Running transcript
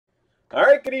All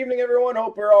right, good evening, everyone.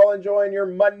 Hope you're all enjoying your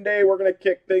Monday. We're going to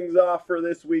kick things off for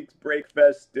this week's break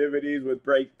festivities with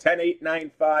break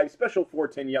 10895, special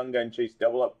 410 Young Gun Chase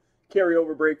double up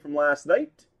carryover break from last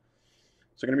night.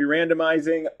 So we're going to be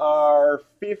randomizing our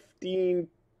 15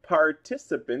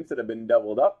 participants that have been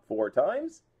doubled up 4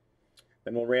 times.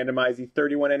 Then we'll randomize the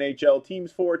 31 NHL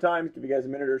teams 4 times, give you guys a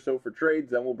minute or so for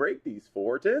trades, then we'll break these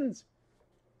 4 tins.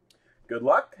 Good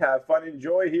luck, have fun,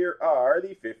 enjoy. Here are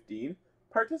the 15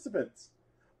 participants.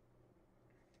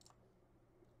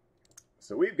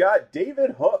 So we've got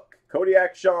David Hook,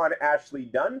 Kodiak Sean, Ashley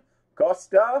Dunn,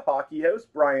 Costa, Hockey House,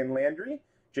 Brian Landry,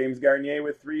 James Garnier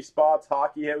with 3 spots,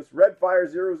 Hockey House, Redfire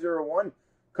 001,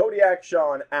 Kodiak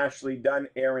Sean, Ashley Dunn,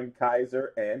 Aaron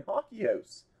Kaiser, and Hockey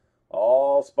House.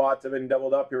 All spots have been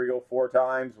doubled up. Here we go 4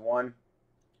 times. 1,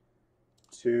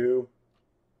 2,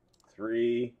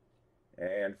 3,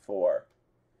 and 4.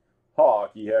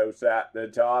 Hockey House at the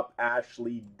top,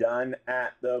 Ashley Dunn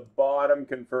at the bottom.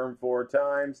 Confirm 4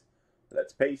 times.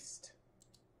 Let's paste.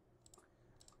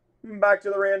 Back to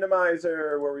the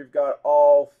randomizer where we've got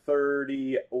all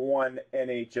 31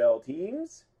 NHL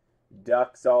teams.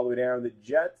 Ducks all the way down to the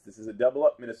Jets. This is a double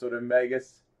up. Minnesota and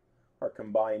Vegas are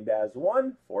combined as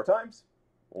 1. 4 times.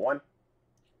 1,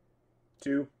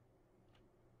 2,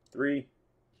 3,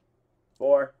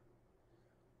 4.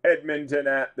 Edmonton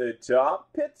at the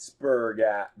top. Pittsburgh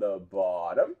at the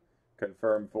bottom.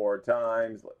 Confirm 4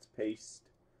 times. Let's paste.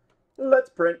 Let's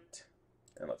print.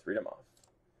 And let's read them off.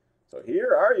 So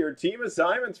here are your team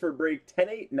assignments for break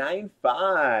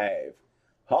 10895.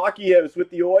 Hockey House with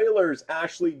the Oilers,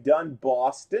 Ashley Dunn,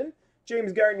 Boston.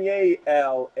 James Garnier,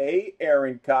 LA.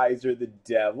 Aaron Kaiser, the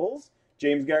Devils.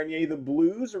 James Garnier, the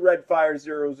Blues. Redfire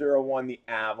 001, the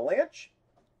Avalanche.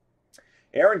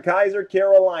 Aaron Kaiser,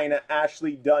 Carolina.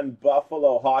 Ashley Dunn,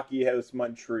 Buffalo. Hockey House,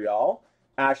 Montreal.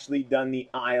 Ashley Dunn, the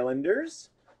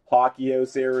Islanders. Hockey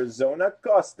House, Arizona.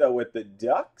 Costa with the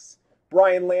Ducks.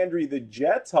 Brian Landry, the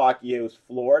Jets. Hockey House,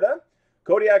 Florida.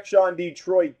 Kodiak Sean,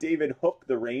 Detroit. David Hook,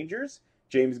 the Rangers.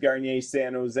 James Garnier,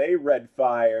 San Jose.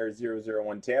 Redfire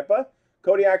 001, Tampa.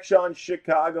 Kodiak Sean,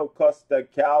 Chicago. Costa,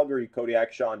 Calgary.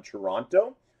 Kodiak Sean,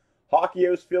 Toronto. Hockey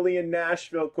House, Philly and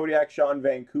Nashville. Kodiak Sean,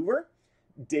 Vancouver.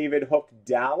 David Hook,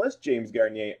 Dallas. James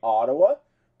Garnier, Ottawa.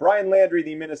 Brian Landry,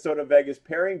 the Minnesota Vegas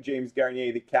pairing. James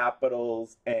Garnier, the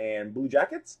Capitals and Blue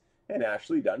Jackets. And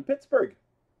Ashley Dunn, Pittsburgh.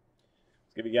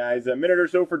 Let's give you guys a minute or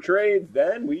so for trades,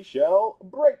 then we shall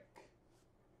break.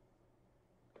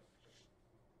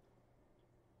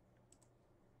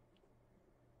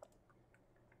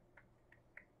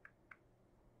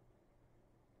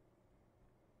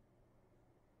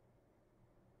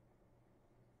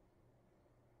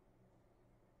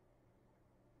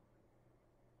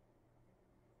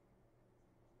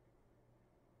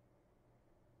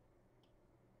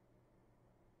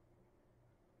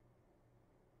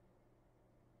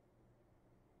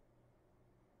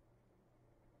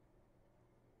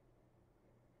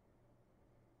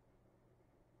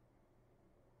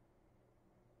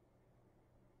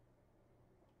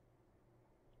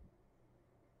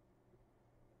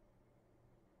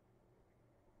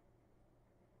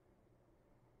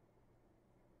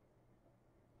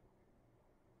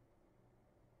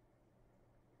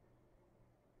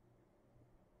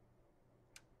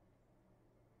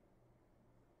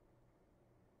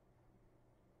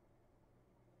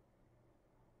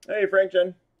 Hey, Frank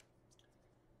Jen.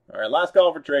 All right, last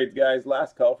call for trades, guys.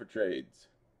 Last call for trades.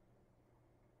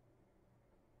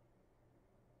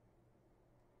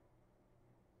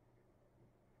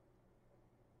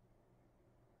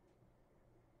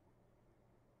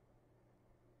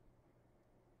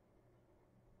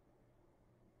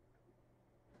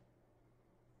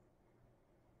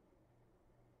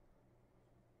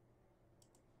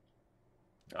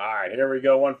 All right, here we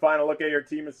go. One final look at your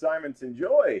team assignments.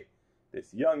 Enjoy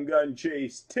this Young Gun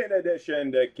Chase tin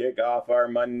edition to kick off our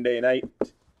Monday night.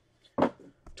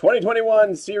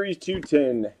 2021 Series 2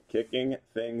 tin. Kicking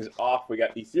things off. We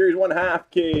got the Series 1 half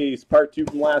case, part 2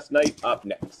 from last night, up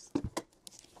next.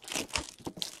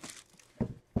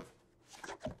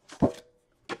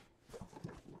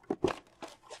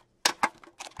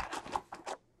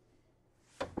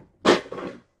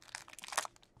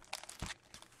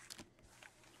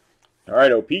 All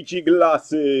right, O-Pee-Chee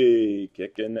Glossy,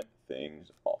 kicking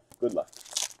things off. Good luck.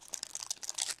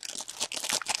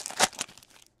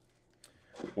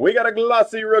 We got a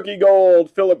Glossy Rookie Gold,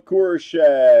 Philip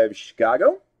Kurashev,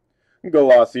 Chicago.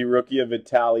 Glossy Rookie of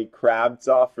Vitaly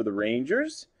Kravtsov for the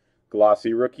Rangers.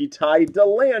 Glossy Rookie Ty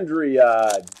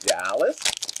Dellandrea, Dallas.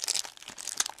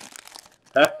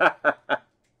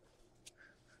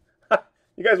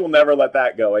 You guys will never let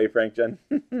that go, eh, Frank Jen?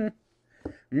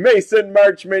 Mason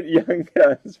Marchment, Young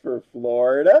Guns for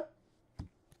Florida.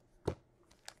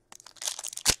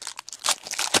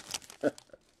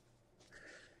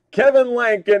 Kevin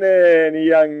Lankinen,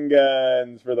 Young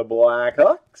Guns for the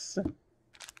Blackhawks.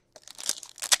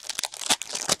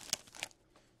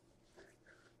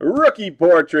 Rookie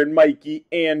portrait, Mikey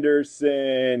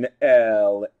Anderson,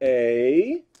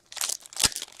 LA.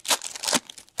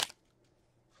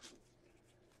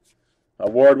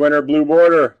 Award winner, blue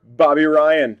border, Bobby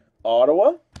Ryan,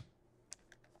 Ottawa.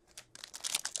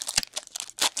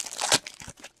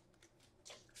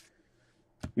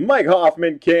 Mike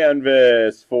Hoffman,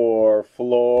 canvas for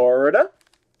Florida.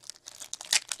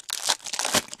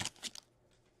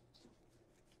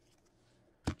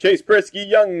 Chase Prisky,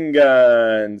 Young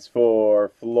Guns for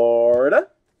Florida.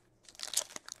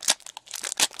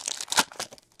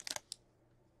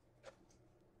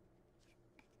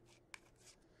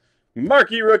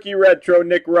 Marquee rookie retro,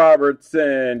 Nick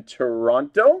Robertson,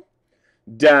 Toronto.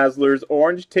 Dazzlers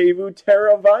orange, Teuvo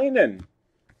Teravainen,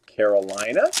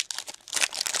 Carolina.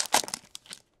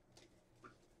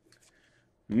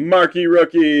 Marquee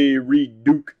rookie, Reed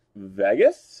Duke,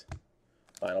 Vegas.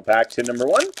 Final pack, tin number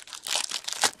 1.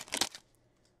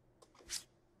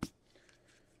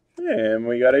 And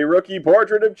we got a rookie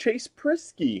portrait of Chase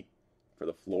Prisky for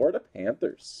the Florida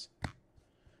Panthers.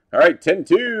 All right,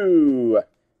 10-2,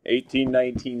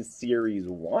 18-19 Series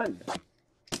 1.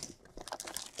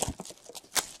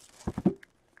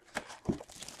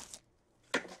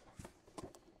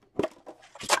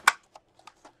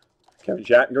 Kevin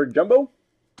Shattenkirk, Jumbo.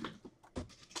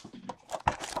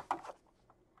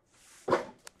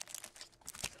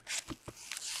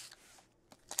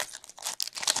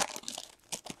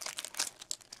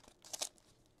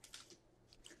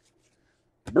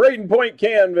 Braden Point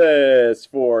canvas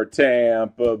for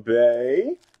Tampa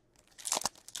Bay.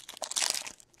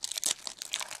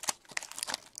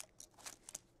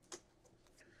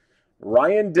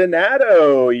 Ryan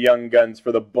Donato, Young Guns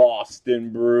for the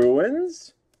Boston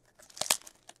Bruins.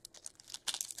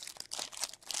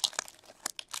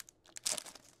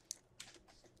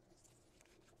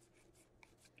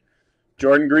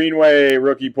 Jordan Greenway,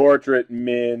 rookie portrait,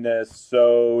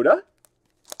 Minnesota.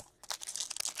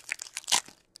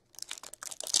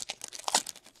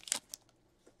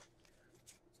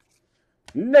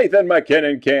 Nathan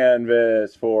McKinnon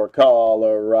canvas for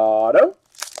Colorado.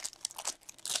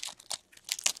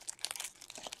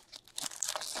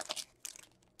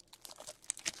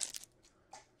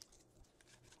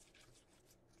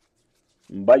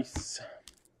 Bice.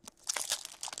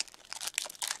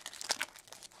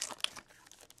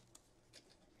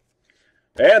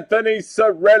 Anthony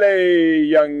Cirelli,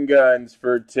 Young Guns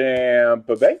for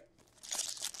Tampa Bay.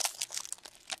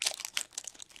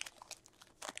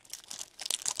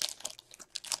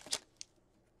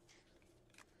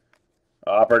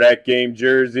 Upper Deck game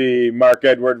jersey,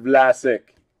 Marc-Edouard Vlasic,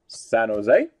 San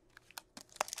Jose.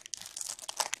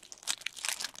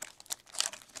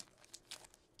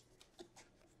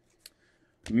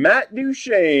 Matt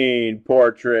Duchene,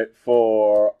 portrait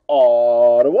for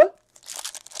Ottawa.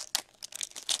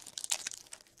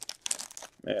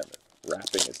 Man, the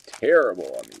wrapping is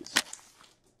terrible on these.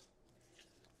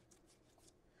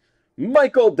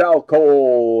 Michael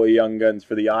Dalcol, Young Guns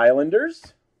for the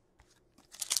Islanders.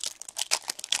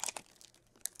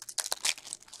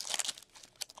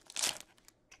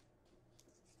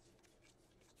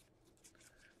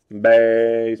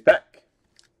 Base pack.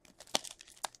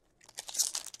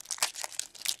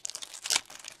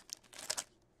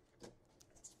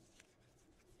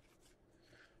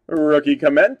 Rookie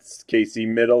commence, Casey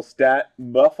Middlestat,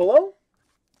 Buffalo.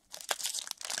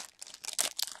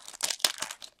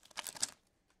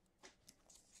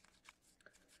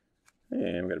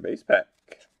 And we got a base pack.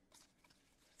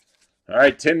 All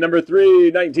right, tin number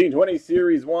 3, 1920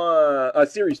 Series 1,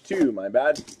 Series 2, my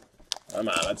bad. Come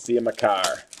on, let's see him a car.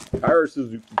 Car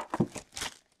Suzuki.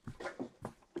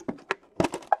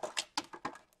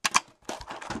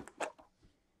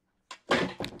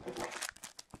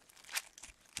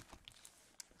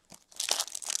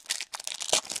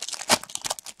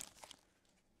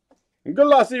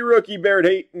 Glossy rookie, Barrett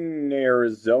Hayton,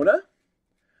 Arizona.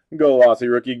 Glossy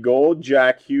rookie gold,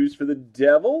 Jack Hughes for the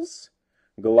Devils.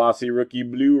 Glossy rookie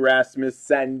blue, Rasmus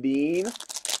Sandin,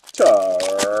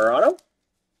 Toronto.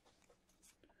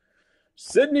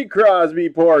 Sidney Crosby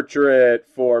portrait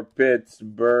for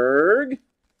Pittsburgh.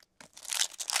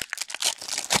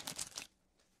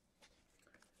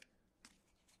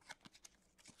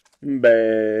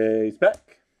 Base pack.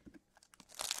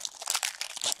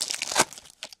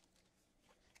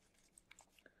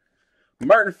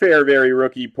 Martin Fairbury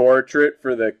rookie portrait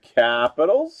for the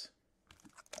Capitals.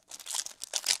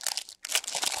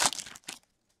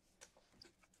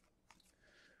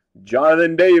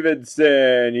 Jonathan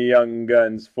Davidson, Young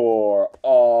Guns for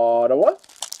Ottawa.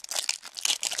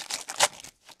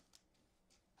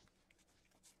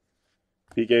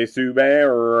 PK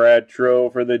Subban, retro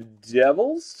for the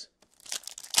Devils.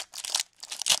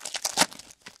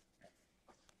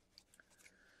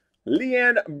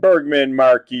 Leanne Bergman,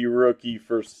 marquee rookie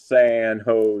for San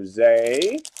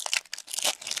Jose.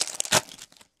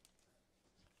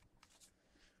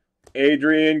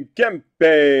 Adrian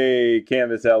Kempe,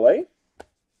 Canvas LA.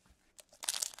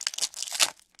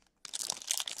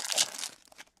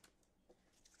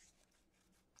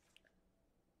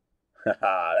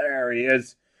 There he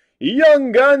is.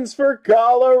 Young Guns for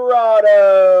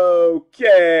Colorado,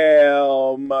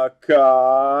 Cale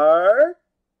Makar.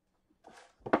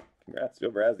 Congrats,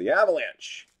 Silver has the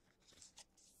Avalanche.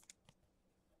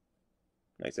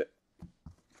 Nice hit.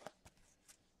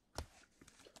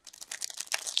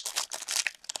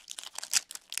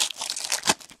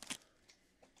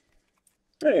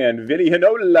 And Vinny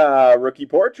Hinola, rookie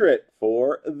portrait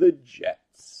for the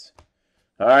Jets.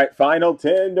 All right, final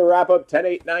 10 to wrap up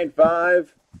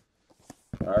 10-8-9-5.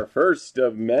 Our first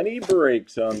of many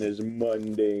breaks on this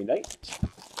Monday night.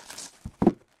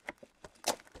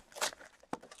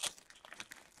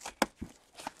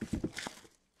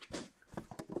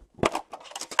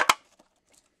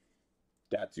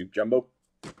 Datsuk Jumbo.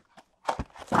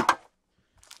 All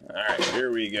right,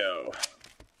 here we go.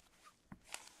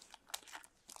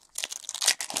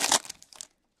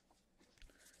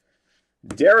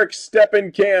 Derek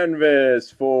Stepan canvas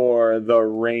for the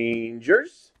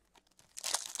Rangers.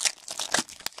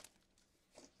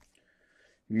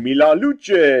 Milan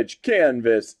Lucic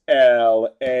canvas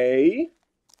LA.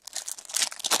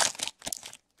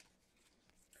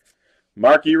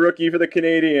 Marquee rookie for the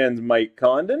Canadiens, Mike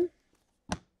Condon.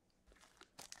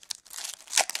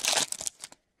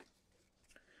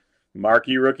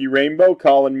 Marquee rookie rainbow,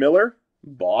 Colin Miller,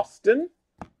 Boston.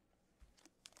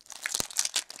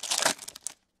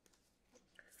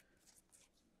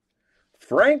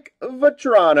 Frank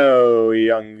Vatrano,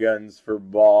 Young Guns for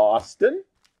Boston.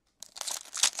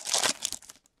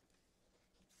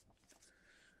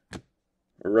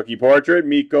 Rookie portrait,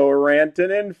 Mikko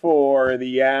Rantanen for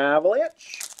the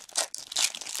Avalanche.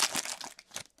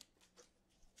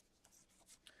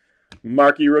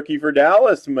 Marquee rookie for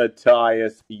Dallas,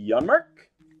 Matthias Janmark.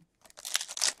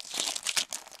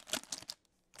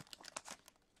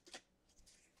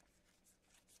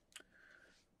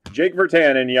 Jake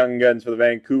Virtanen, Young Guns for the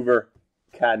Vancouver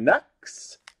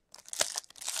Canucks.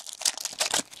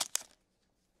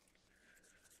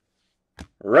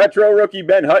 Retro rookie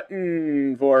Ben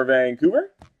Hutton for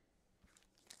Vancouver.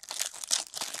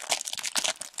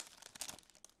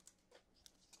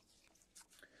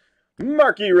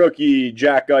 Marquee rookie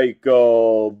Jack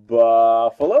Eichel,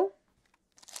 Buffalo.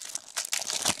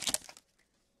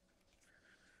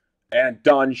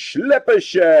 Anton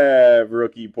Shlepyshev,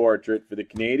 rookie portrait for the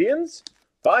Canadiens.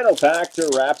 Final pack to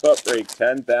wrap up break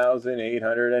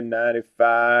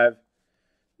 10,895.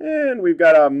 And we've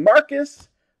got a Marcus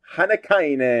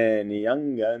Hannikainen,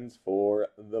 Young Guns for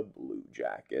the Blue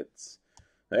Jackets.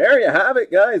 There you have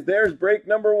it, guys. There's break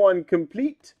number 1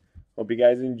 complete. Hope you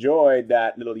guys enjoyed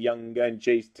that little Young Gun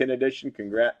Chase Tin edition.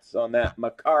 Congrats on that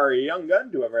Makari Young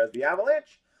Gun, whoever has the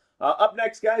Avalanche. Up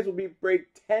next, guys, will be break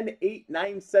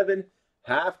 10-8-9-7,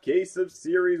 half case of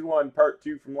Series 1, Part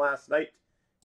 2 from last night.